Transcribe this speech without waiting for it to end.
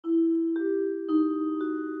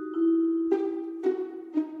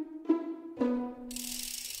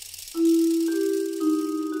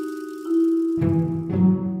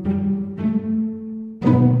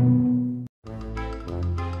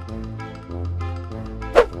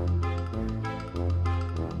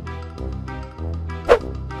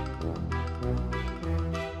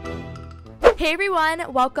Hey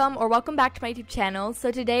everyone, welcome back to my YouTube channel.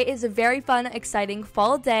 So today is a very fun, exciting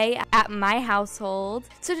fall day at my household.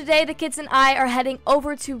 So today the kids and I are heading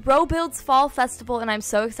over to Roblox Fall Festival, and I'm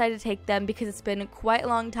so excited to take them because it's been quite a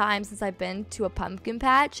long time since I've been to a pumpkin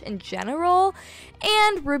patch in general,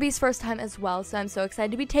 and Ruby's first time as well. So I'm so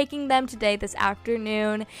excited to be taking them today this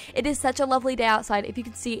afternoon. It is such a lovely day outside. If you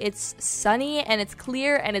can see, it's sunny and it's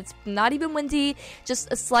clear and it's not even windy,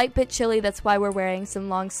 just a slight bit chilly. That's why we're wearing some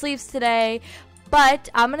long sleeves today. But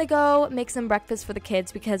I'm gonna go make some breakfast for the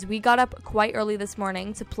kids because we got up quite early this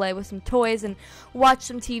morning to play with some toys and watch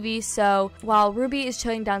some TV. So while Ruby is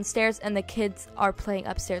chilling downstairs and the kids are playing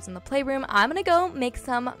upstairs in the playroom, I'm gonna go make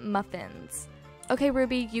some muffins. Okay,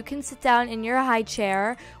 Ruby, you can sit down in your high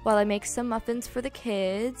chair while I make some muffins for the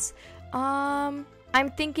kids. I'm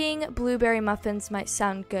thinking blueberry muffins might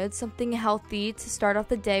sound good, something healthy to start off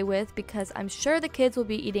the day with, because I'm sure the kids will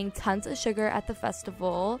be eating tons of sugar at the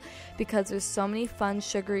festival because there's so many fun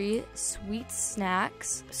sugary sweet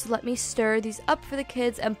snacks. So let me stir these up for the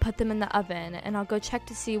kids and put them in the oven, and I'll go check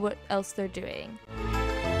to see what else they're doing.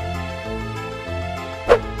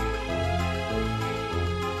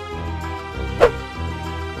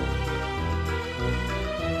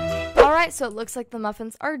 Alright, so it looks like the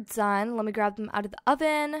muffins are done. Let me grab them out of the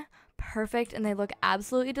oven. Perfect, and they look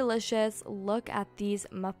absolutely delicious. Look at these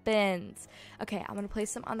muffins. Okay, I'm going to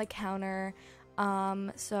place them on the counter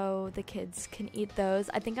so the kids can eat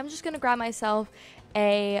those. I think I'm just going to grab myself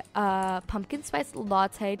a pumpkin spice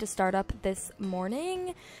latte to start up this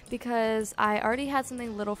morning because I already had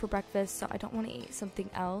something little for breakfast, so I don't want to eat something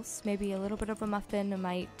else. Maybe a little bit of a muffin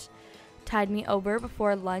might tide me over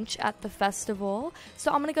before lunch at the festival.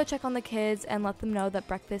 So I'm gonna go check on the kids and let them know that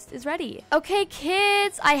breakfast is ready. Okay,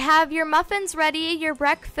 kids, I have your muffins ready, your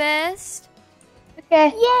breakfast.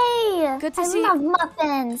 Okay. Yay! Good to see. I love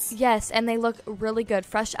muffins. Yes, and they look really good,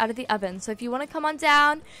 fresh out of the oven. So if you want to come on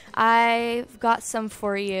down, I've got some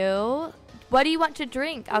for you. What do you want to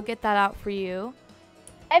drink? I'll get that out for you.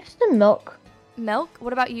 I have some milk. Milk?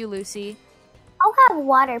 What about you, Lucy? I'll have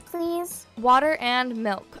water, please. Water and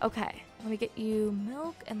milk. Okay. Let me get you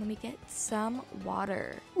milk and let me get some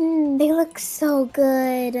water. They look so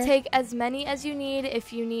good. Take as many as you need.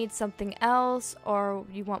 If you need something else or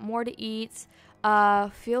you want more to eat,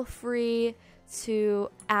 feel free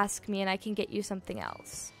to ask me and I can get you something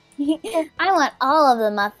else. I want all of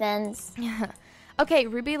the muffins. Okay,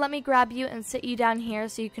 Ruby, let me grab you and sit you down here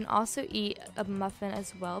so you can also eat a muffin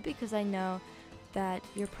as well because I know that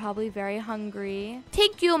you're probably very hungry.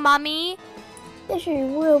 Thank you, Mommy. This is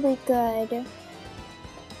really good.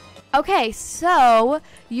 Okay, so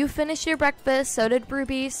you finished your breakfast, so did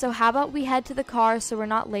Ruby, so how about we head to the car so we're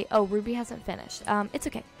not late. Oh, Ruby hasn't finished. It's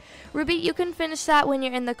okay. Ruby, you can finish that when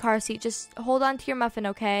you're in the car seat. Just hold on to your muffin,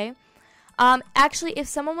 okay? Actually, if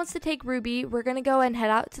someone wants to take Ruby, we're gonna go and head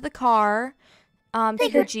out to the car, to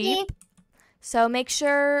the Jeep. So make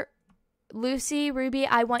sure, Lucy, Ruby,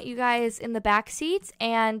 I want you guys in the back seats,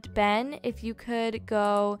 and Ben, if you could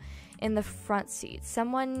go in the front seat.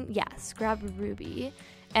 Someone, yes, grab Ruby.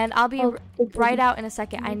 And I'll be right out in a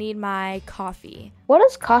second. I need my coffee. What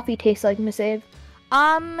does coffee taste like, Miss Ave?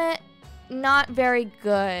 Not very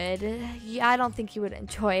good. Yeah, I don't think you would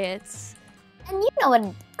enjoy it. And you know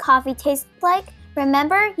what coffee tastes like.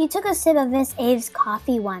 Remember, you took a sip of Miss Ave's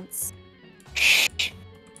coffee once.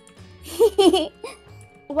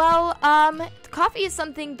 Well, coffee is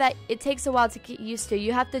something that it takes a while to get used to.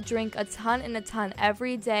 You have to drink a ton and a ton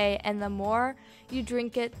every day, and the more you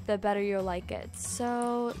drink it, the better you'll like it.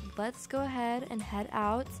 So let's go ahead and head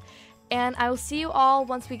out, and I will see you all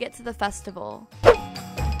once we get to the festival.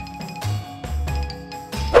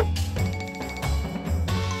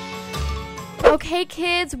 Okay,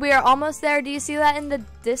 kids, we are almost there. Do you see that in the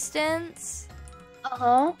distance?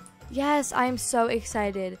 Uh-huh. Yes, I am so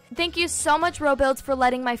excited. Thank you so much, Roblox, for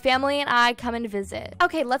letting my family and I come and visit.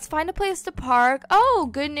 Okay, let's find a place to park. Oh,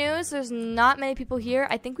 good news. There's not many people here.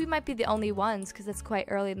 I think we might be the only ones because it's quite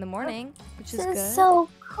early in the morning, which is good. This is so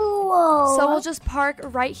cool. So we'll just park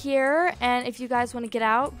right here. And if you guys want to get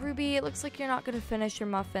out, Ruby, it looks like you're not going to finish your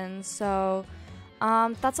muffins. So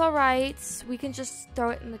that's all right. We can just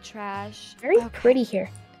throw it in the trash. Very pretty here.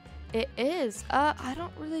 It is. I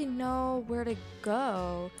don't really know where to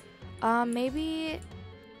go. Maybe,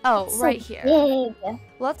 right here. Big.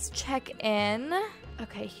 Let's check in.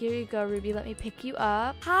 Okay, here you go, Ruby. Let me pick you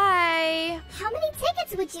up. Hi. How many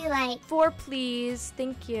tickets would you like? 4, please.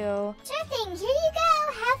 Thank you. Sure thing. Here you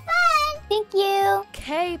go. Have fun. Thank you.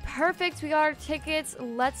 Okay, perfect. We got our tickets.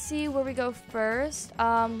 Let's see where we go first.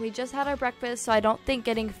 We just had our breakfast, so I don't think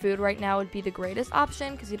getting food right now would be the greatest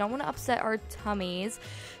option because we don't want to upset our tummies.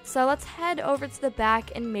 So let's head over to the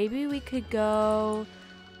back and maybe we could go,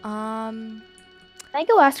 Can I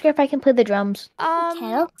go ask her if I can play the drums?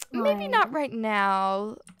 Kettle maybe corn. not right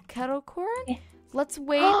now. Kettle corn? Okay. Let's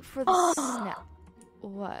wait for the snack.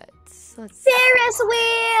 What? Let's. Ferris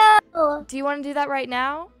wheel. Do you want to do that right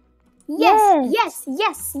now? Yes.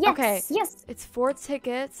 Okay. Yes. It's 4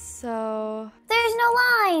 tickets, so There's no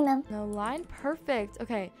line. no line. Perfect.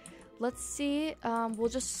 Okay, let's see. We'll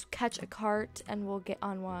just catch a cart and we'll get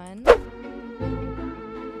on one.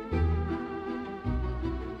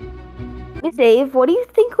 Miss Ave, what do you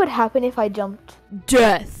think would happen if I jumped?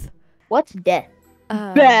 Death. What's death?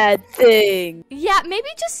 Bad thing. Yeah, maybe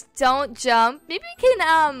just don't jump. Maybe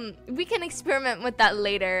we can experiment with that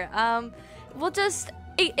later. We'll just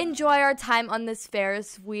enjoy our time on this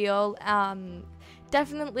Ferris wheel.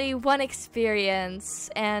 Definitely one experience,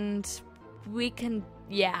 and we can,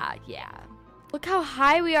 yeah. Look how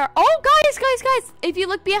high we are. Oh, guys! If you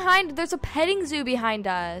look behind, there's a petting zoo behind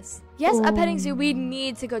us. Yes, a petting zoo. We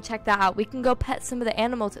need to go check that out. We can go pet some of the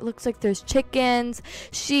animals. It looks like there's chickens,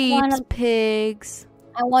 sheep, pigs.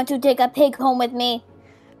 I want to take a pig home with me.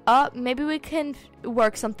 Maybe we can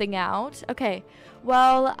work something out. Okay,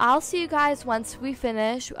 well, I'll see you guys once we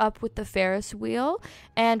finish up with the Ferris wheel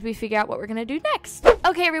and we figure out what we're gonna do next.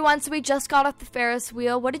 Okay, everyone, so we just got off the Ferris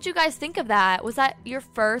wheel. What did you guys think of that? Was that your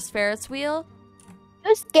first Ferris wheel? It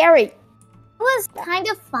was scary. It was kind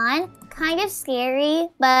of fun, kind of scary,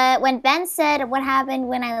 but when Ben said what happened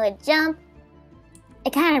when I would jump,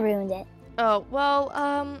 it kind of ruined it. Oh, well,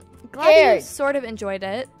 glad you sort of enjoyed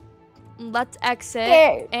it. Let's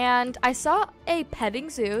exit. And I saw a petting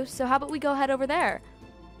zoo, so how about we go head over there?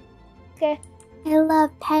 Okay. I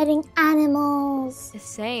love petting animals.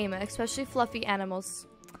 Same, especially fluffy animals.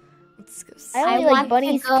 Let's go. I only want like to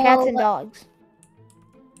bunnies, go- cats, and dogs.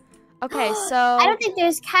 Okay, so I don't think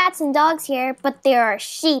there's cats and dogs here, but there are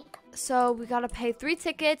sheep. so we gotta pay 3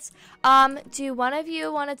 tickets. Do one of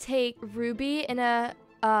you want to take Ruby in a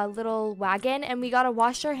little wagon, and we gotta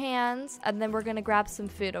wash our hands, and then we're gonna grab some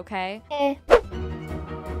food, okay? Okay.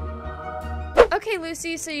 Okay,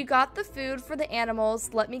 Lucy, so you got the food for the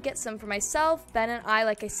animals. Let me get some for myself. Ben and I,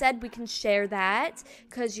 like I said, we can share that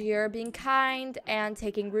because you're being kind and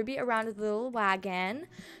taking Ruby around with the little wagon.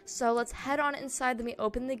 So let's head on inside. Let me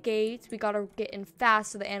open the gate. We gotta get in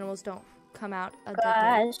fast so the animals don't come out of the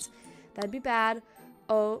gate. That'd be bad.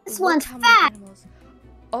 Oh, This look one's how fat. many animals.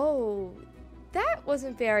 Oh, that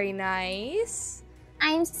wasn't very nice.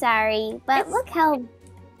 I'm sorry, but look how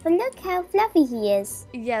fluffy he is.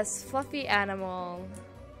 Yes, fluffy animal.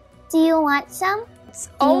 Do you want some?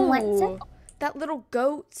 Oh, want some? that little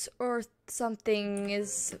goat or something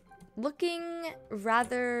is looking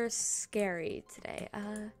rather scary today.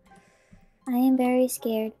 I am very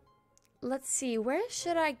scared. Let's see. Where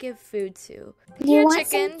should I give food to? Do Here, you want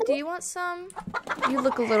chicken. some? Do you want some? You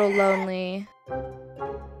look a little lonely.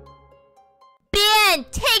 Ben,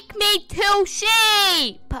 take me to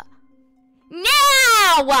sheep!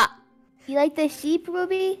 Now! You like the sheep,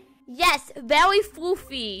 Ruby? Yes, very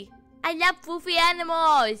fluffy. I love fluffy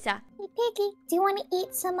animals. Hey, Piggy, do you want to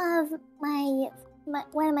eat some of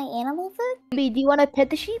one of my animal food? Ruby, do you want to pet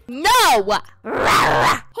the sheep? No! Hey,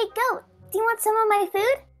 goat, do you want some of my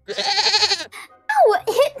food? Oh,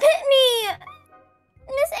 it bit me!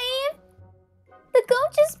 Miss Ave, the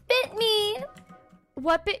goat just bit me.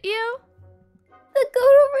 What bit you? The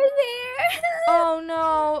goat over there. Oh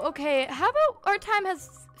no. Okay, how about our time has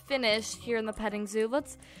finished here in the petting zoo.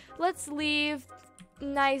 Let's leave.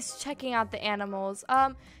 Nice checking out the animals.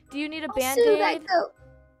 Do you need a Sue that band-aid? goat.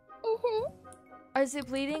 Mm-hmm. Or is it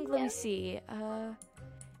bleeding? Let me see.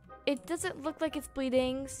 It doesn't look like it's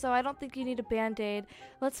bleeding, so I don't think you need a band-aid.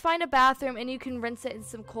 Let's find a bathroom and you can rinse it in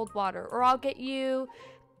some cold water. Or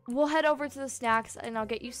we'll head over to the snacks and I'll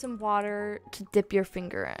get you some water to dip your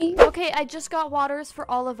finger in. Okay, I just got waters for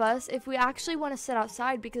all of us. If we actually want to sit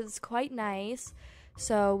outside because it's quite nice,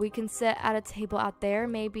 so we can sit at a table out there.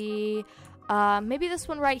 Maybe this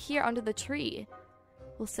one right here under the tree.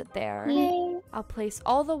 We'll sit there. Okay. I'll place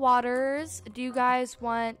all the waters. Do you guys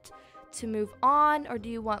want to move on, or do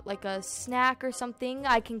you want like a snack or something?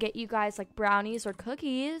 I can get you guys like brownies or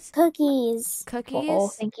cookies. Cookies. Cookies? Oh,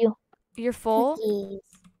 thank you. You're full? Cookies.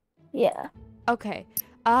 Yeah. Okay.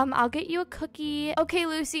 I'll get you a cookie. Okay,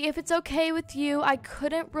 Lucy, if it's okay with you, I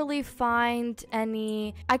couldn't really find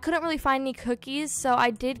any cookies, so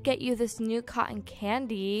I did get you this new cotton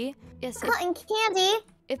candy. Yes, Cotton candy.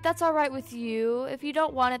 If that's all right with you. If you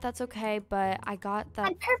don't want it, that's okay, but I got that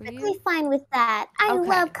I'm for perfectly you. fine with that. I Okay.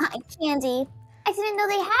 love cotton candy. I didn't know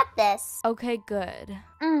they had this. Okay, good.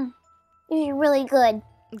 You're really good.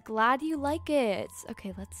 Glad you like it.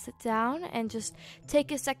 Okay, let's sit down and just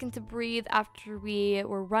take a second to breathe after we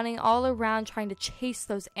were running all around trying to chase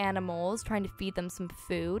those animals, trying to feed them some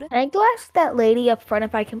food. Can I go ask that lady up front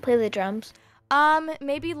if I can play the drums?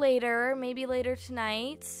 Maybe later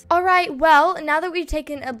tonight. All right, well, now that we've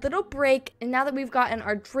taken a little break and now that we've gotten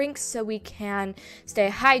our drinks so we can stay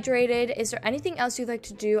hydrated, is there anything else you'd like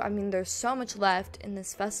to do? I mean, there's so much left in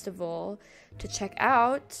this festival to check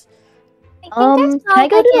out. Can I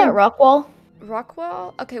go to that rock wall? Rock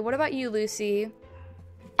wall? Okay, what about you, Lucy?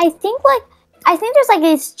 I think there's like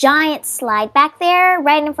this giant slide back there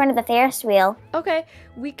right in front of the Ferris wheel. Okay,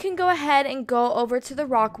 we can go ahead and go over to the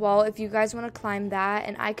rock wall if you guys want to climb that,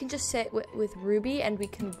 and I can just sit with Ruby and we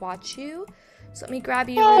can watch you. So let me grab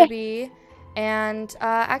you, Ruby, and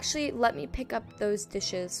actually let me pick up those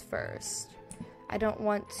dishes first. I don't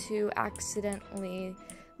want to accidentally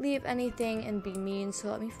leave anything and be mean, so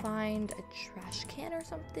let me find a trash can or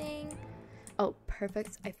something. Oh,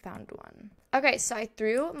 perfect, I found one. Okay, so I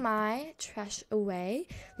threw my trash away.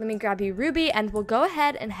 Let me grab you, Ruby, and we'll go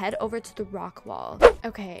ahead and head over to the rock wall.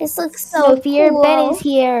 Okay. This looks so cool. Ben is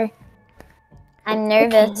here. I'm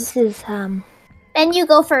nervous. Okay, this is Ben, you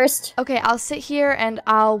go first. Okay, I'll sit here and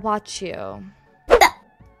I'll watch you. How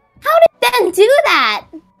did Ben do that?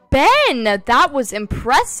 Ben, that was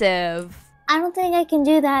impressive. I don't think I can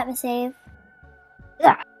do that, Miss Ave.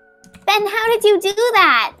 Yeah. Ben, how did you do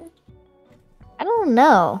that? I don't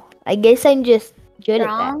know. I guess I'm just good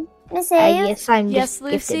Wrong, at Miss that. Ave? I guess I'm Yes, just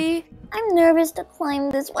Lucy? gifted. I'm nervous to climb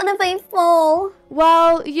this. What if I fall?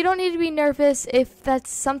 Well, you don't need to be nervous if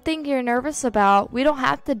that's something you're nervous about. We don't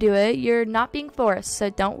have to do it. You're not being forced, so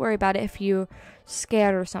don't worry about it if you're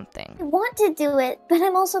scared or something. I want to do it, but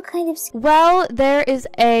I'm also kind of scared. Well, there is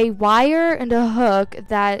a wire and a hook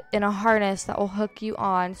that in a harness that will hook you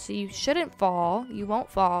on, so you shouldn't fall. You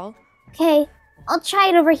won't fall. Okay, I'll try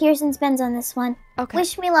it over here since Ben's on this one. Okay.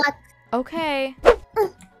 Wish me luck. Okay.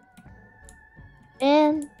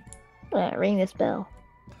 And I'm gonna ring this bell.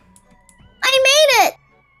 I made it!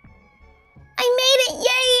 I made it!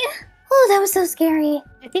 Yay! Oh, that was so scary.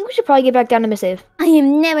 I think we should probably get back down to Miss Ave. I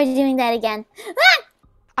am never doing that again. Ah!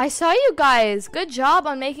 I saw you guys. Good job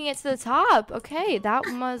on making it to the top. Okay, that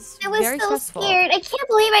was I was very so stressful. scared. I can't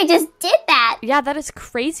believe I just did that. Yeah, that is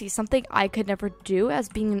crazy. Something I could never do as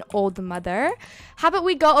being an old mother. How about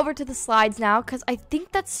we go over to the slides now? Because I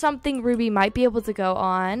think that's something Ruby might be able to go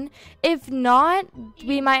on. If not,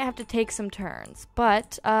 we might have to take some turns.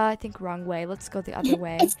 But I think wrong way. Let's go the other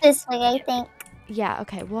way. It's this way, I think. Yeah,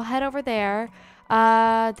 okay. We'll head over there.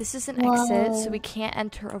 This is an exit, so we can't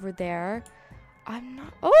enter over there. I'm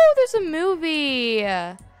not... Oh, there's a movie!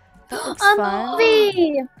 That looks fun.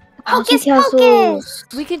 Movie! Hocus Castles. Pocus!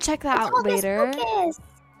 We can check that out Hocus later. Pocus!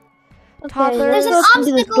 Toddlers. There's an Let's go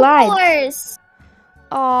to the obstacle slides. course!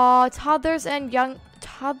 Aw,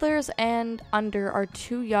 toddlers and under are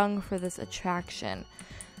too young for this attraction.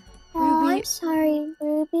 Oh, Ruby, I'm sorry,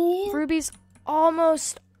 Ruby. Ruby's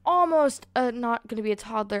almost not gonna be a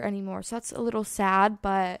toddler anymore, so that's a little sad,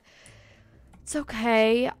 but it's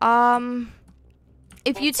okay.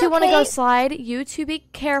 If you two want to go slide, you two be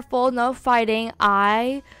careful, no fighting.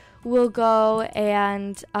 I will go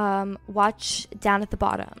and watch down at the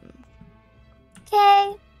bottom.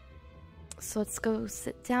 Okay. So let's go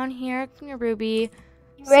sit down here. Come here, Ruby.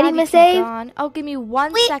 Ready, Savvy Miss can Ave? go on. Oh, give me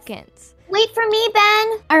 1 Wait. second. Wait for me, Ben.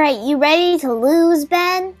 All right, you ready to lose,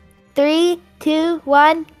 Ben? 3, 2,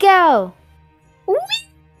 1, go!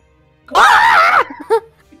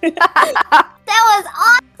 That was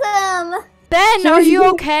awesome. Ben, are you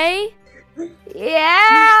okay?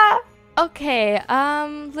 Yeah! Okay,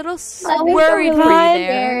 little That was worried so for you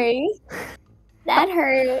there. scary. That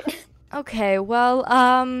hurt. Okay, well,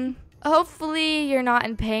 hopefully you're not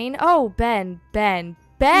in pain. Oh, Ben.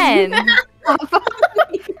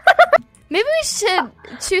 Maybe we should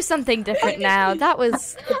choose something different now. That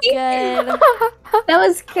was good. That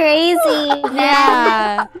was crazy.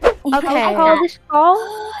 Yeah. Okay. I call this call?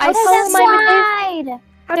 I There's saw a my... slide.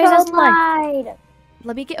 How There's a tall is mine? slide.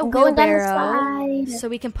 Let me get a I'm going down the wheelbarrow slide. so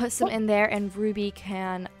we can put some in there and Ruby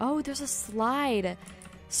can... Oh, there's a slide.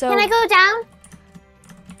 So, Can I go down?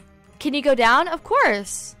 can you go down? Of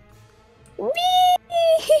course. Whee!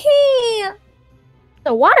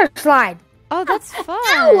 The water slide. Oh, that's fun.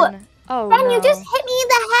 Ow! Oh, Ben, no. you just hit me in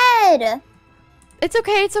the head. It's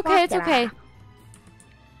okay. Walk It's it okay.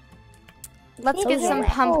 Let's get some Okay.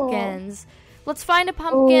 pumpkins. Let's find a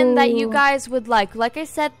pumpkin that you Ooh. guys would like. Like I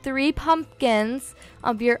said, 3 pumpkins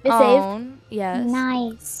of your Miss Ave? own. Yes.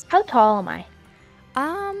 Nice. How tall am I?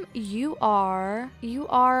 You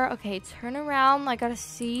are, okay, turn around. I gotta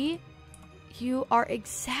see. You are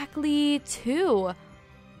exactly 2.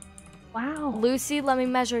 Wow. Lucy, let me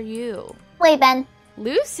measure you. Wait, Ben.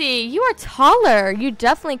 Lucy, you are taller. You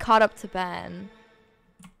definitely caught up to Ben.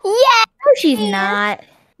 Yeah. No, she's not.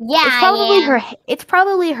 Yeah, It's probably I am. her. It's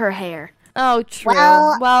probably her hair. Oh, true.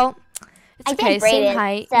 Well, Well, it's I okay. did braid Same it,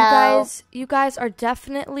 height. so- You guys are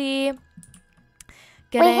definitely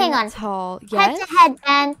getting hang on. tall. Head Yes. to head,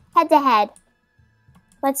 Ben. Head to head.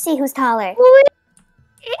 Let's see who's taller.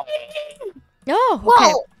 Oh,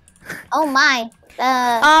 okay. Whoa. Oh my.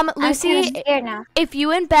 I'm Lucy, kinda scared now. if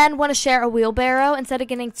you and Ben want to share a wheelbarrow, instead of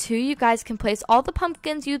getting 2, you guys can place all the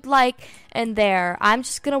pumpkins you'd like in there. I'm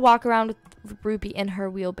just gonna walk around with Ruby in her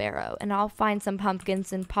wheelbarrow, and I'll find some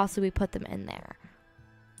pumpkins and possibly put them in there.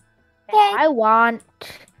 Okay. I want.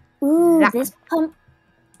 Ooh, that this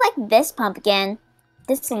this pumpkin.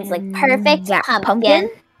 This one's like perfect that pumpkin.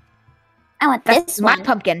 I want That's this my one.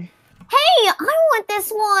 pumpkin. Hey, I want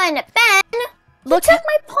this one. Ben, Look, you took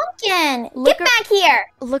my pumpkin. Look Get back here.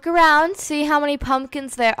 look around, see how many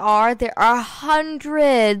pumpkins there are. There are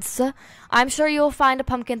hundreds. I'm sure you'll find a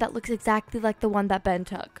pumpkin that looks exactly like the one that Ben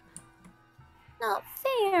took. Not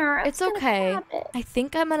fair. I'm It's gonna okay. grab it. I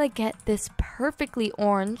think I'm gonna get this perfectly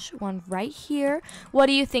orange one right here. What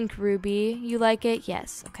do you think, Ruby? You like it?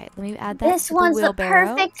 Yes. Okay, let me add that This to one's the the wheelbarrow.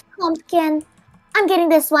 perfect pumpkin. I'm getting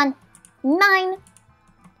this one. 9.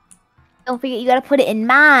 Don't forget, you gotta put it in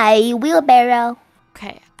my wheelbarrow.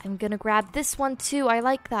 Okay, I'm gonna grab this one too. I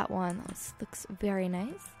like that one. This looks very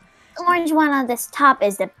nice. The orange one on this top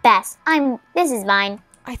is the best. This is mine.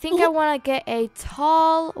 I think I want to get a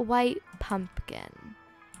tall white pumpkin.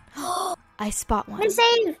 I spot one. Miss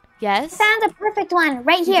Ave, Yes? found a perfect one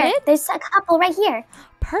right You here. did? There's a couple right here.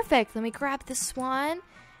 Perfect. Let me grab this one.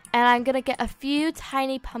 And I'm going to get a few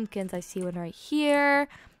tiny pumpkins. I see one right here.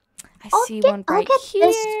 I'll see get- one I'll right get this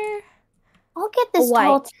here. I'll get this White.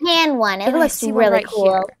 tall tan one. It And I looks see one really right cool.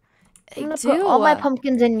 here. I'm I gonna do. put all my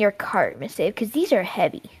pumpkins in your cart, Miss Ave, because these are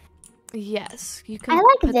heavy. Yes, you can I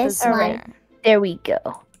like put this those in one. there. There we go.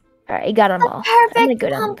 All right, I got them all. A I'm gonna perfect go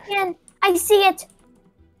down. pumpkin. I see it.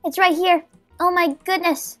 It's right here. Oh my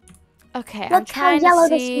goodness. Okay, I'm Look how trying yellow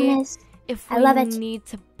to this see one is. if I we love it. need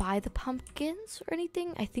to buy the pumpkins or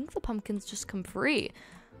anything. I think the pumpkins just come free.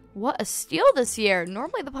 What a steal this year.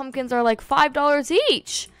 Normally the pumpkins are like $5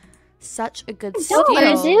 each. Such a good steal. What do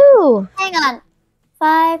I do? Hang on.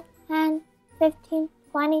 5, 10, 15,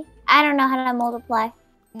 20. I don't know how to multiply.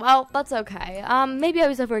 Well, that's okay. Maybe I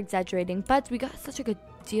was over exaggerating, but we got such a good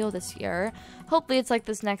deal this year. Hopefully it's like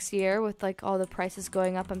this next year with like all the prices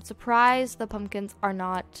going up. I'm surprised the pumpkins are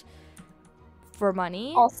not for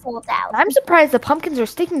money. All sold out. I'm surprised the pumpkins are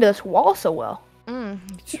sticking to this wall so well.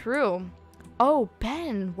 True. Oh,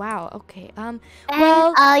 Ben. Wow. Okay. And,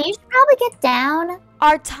 Well, you should probably get down.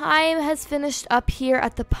 our time has finished up here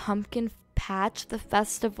at the pumpkin patch, the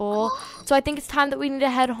festival. So I think it's time that we need to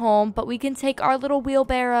head home, but we can take our little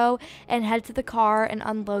wheelbarrow and head to the car and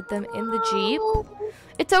unload them in the Jeep.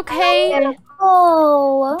 It's okay.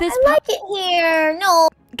 Oh, This I like it here. No.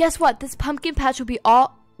 Guess what? This pumpkin patch will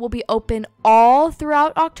be open all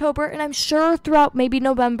throughout October, and I'm sure throughout maybe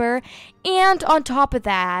November. And on top of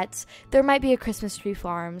that, there might be a Christmas tree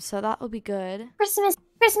farm, so that will be good. Christmas,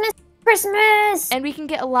 Christmas, Christmas. And we can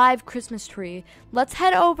get a live Christmas tree. Let's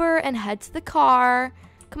head over and head to the car.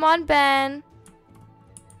 Come on, Ben.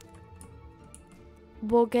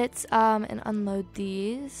 We'll get and unload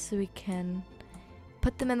these so we can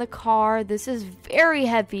put them in the car. This is very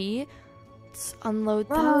heavy. Let's unload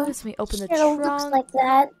those. Let me open the Sure trunk. looks like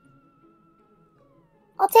that.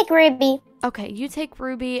 I'll take Ruby. Okay, you take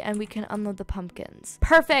Ruby and we can unload the pumpkins.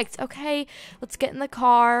 Perfect. Okay, let's get in the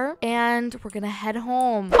car and we're gonna head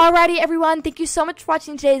home. Alrighty, everyone. Thank you so much for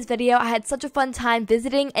watching today's video. I had such a fun time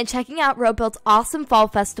visiting and checking out Robuild's awesome fall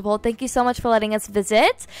festival. Thank you so much for letting us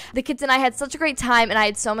visit. The kids and I had such a great time and I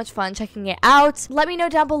had so much fun checking it out. Let me know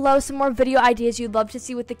down below some more video ideas you'd love to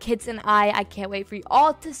see with the kids and I can't wait for you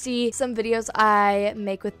all to see some videos I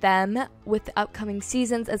make with them with the upcoming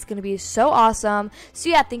seasons. It's gonna be so awesome. So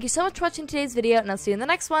yeah, thank you so much for watching today's video, and I'll see you in the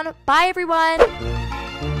next one. Bye, everyone!